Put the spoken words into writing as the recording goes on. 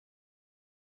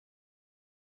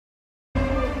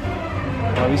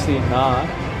obviously not,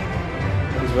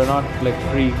 because we're not like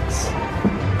freaks.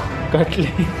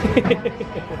 Cutlery.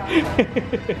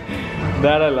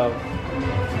 That I love.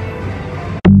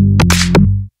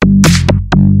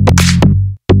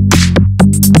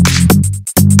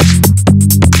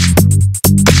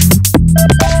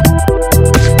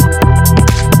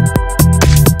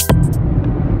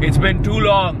 It's been too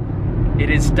long. It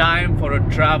is time for a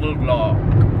travel vlog.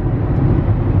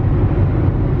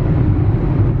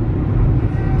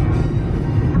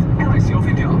 LIC of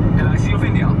India. LIC of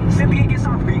India. जिंदगी के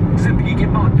साथ भी, जिंदगी के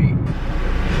बाद भी.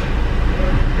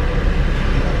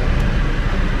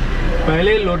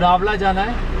 पहले लोनावला जाना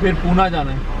है, फिर पूना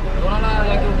जाना है. लोनावला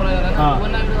जाके पूना जाना है. हाँ.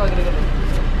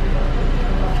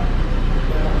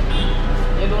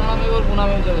 ये लोनावला में और पूना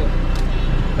में चलेगा.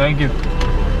 Thank you.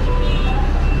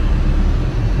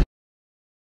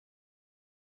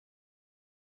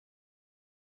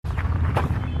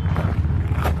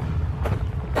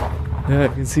 Yeah, I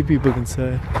can see people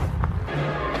inside.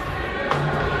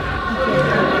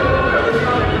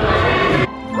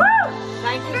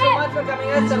 Thank you so much for coming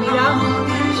out, Samira.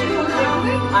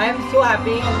 I am so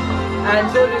happy and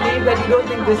so relieved that you don't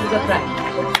think this is a prank.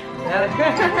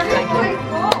 Thank you.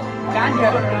 Can't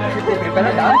hear it.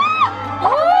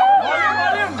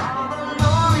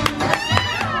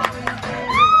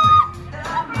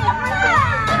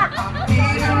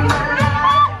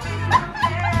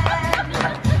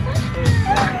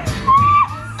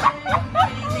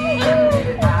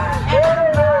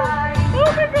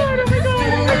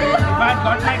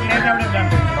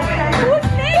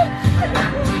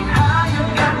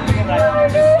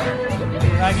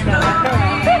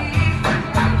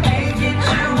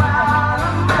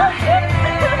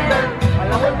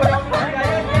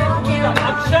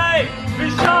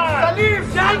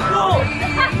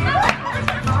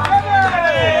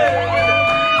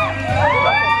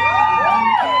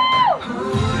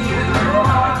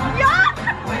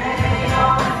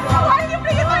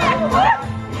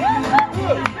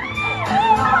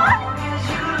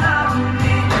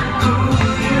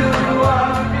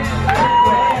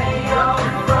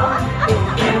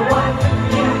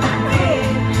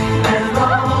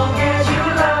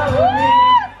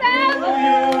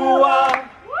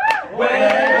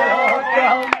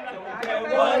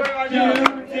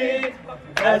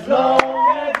 As long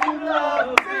as you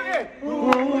love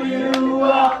who you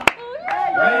are,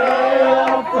 where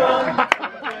you're from,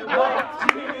 what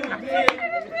you did.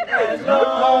 As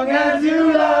long as you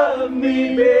love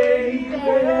me, baby.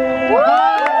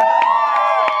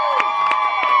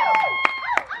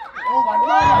 Oh my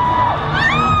God!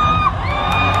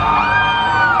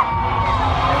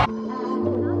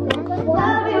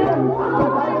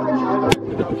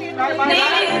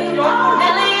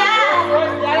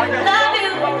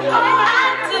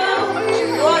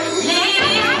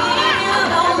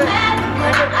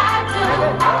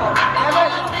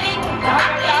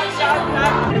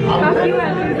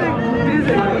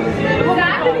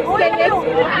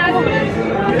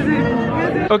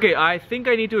 Okay, I think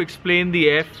I need to explain the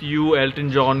F.U.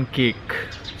 Elton John cake.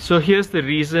 So here's the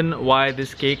reason why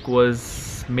this cake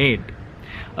was made.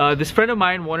 This friend of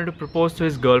mine wanted to propose to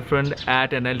his girlfriend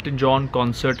at an Elton John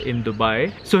concert in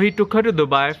Dubai. So he took her to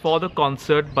Dubai for the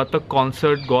concert, but the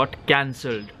concert got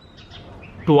cancelled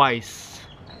twice.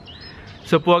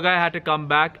 So poor guy had to come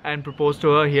back and propose to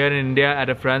her here in India at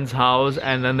a friend's house,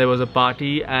 and then there was a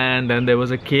party, and then there was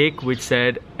a cake which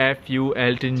said F.U.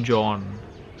 Elton John.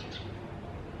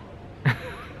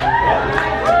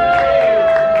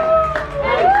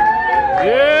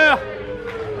 Yeah!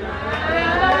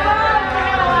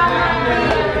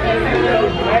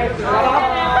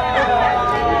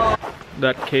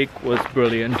 That cake was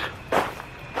brilliant.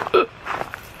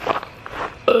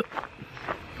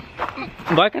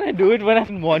 Why can't I do it when I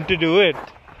want to do it?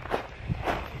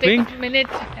 Take a minute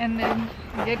and then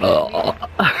get it.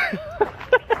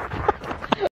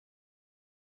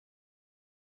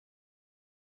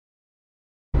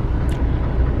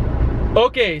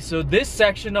 Okay, so this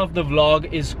section of the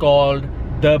vlog is called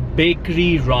the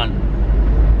bakery run.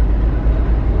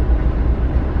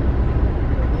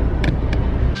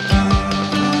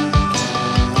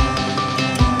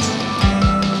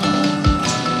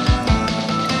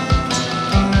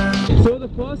 So the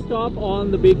first stop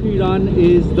on the bakery run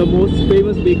is the most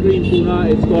famous bakery in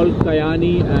Pune. It's called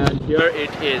Kayani, and here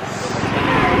it is.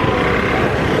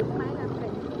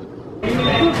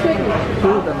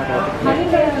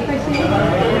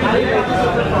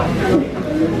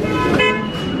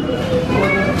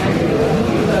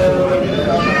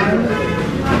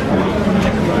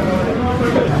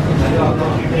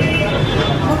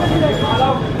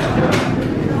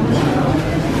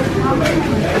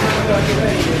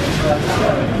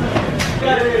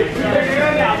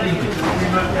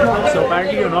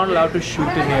 allowed to shoot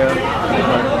in here.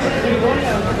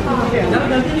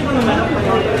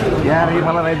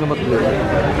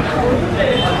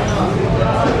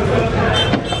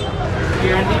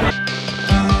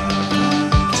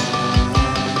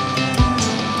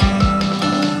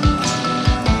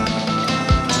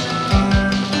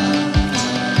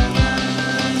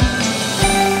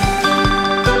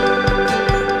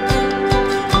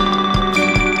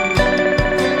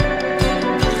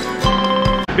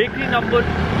 Bakery number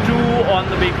 2 on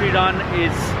the bakery run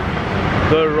is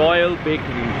the Royal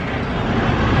Bakery.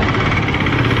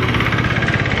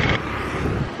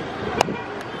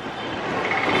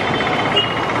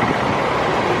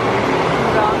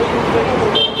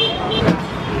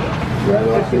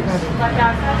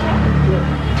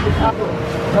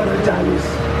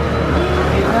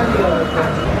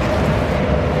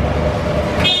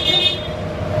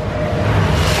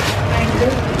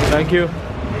 Thank you.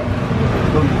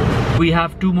 We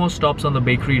have 2 more stops on the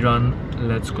bakery run.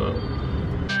 Let's go.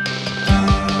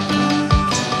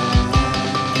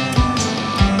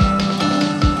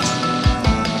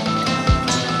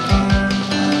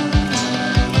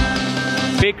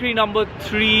 Bakery number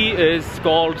 3 is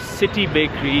called City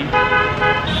Bakery.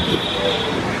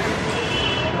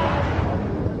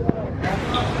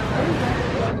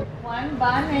 One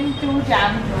bun and 2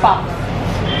 jam puffs.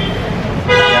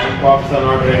 Jam puffs are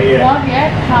not ready yet. Not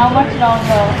yet. How much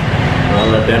longer?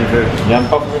 Another 10 jam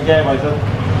puffs are there, my son.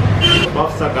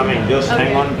 Puffs are coming. Just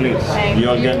hang on, please. You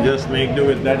all can just make do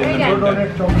with that in the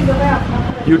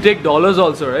meantime. You take dollars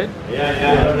also, right?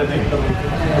 Yeah, everything.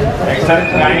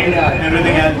 Except kind,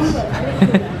 everything else.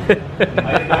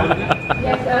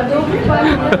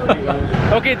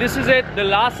 Okay, this is it. The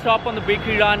last stop on the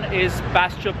bakery run is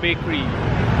Pasture Bakery.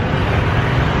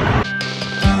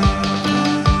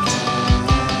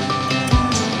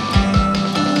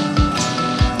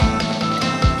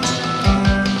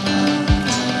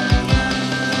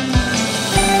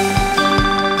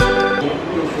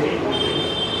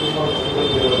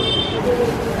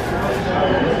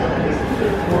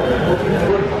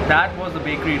 That was the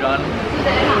bakery run.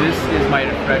 This is my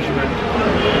refreshment.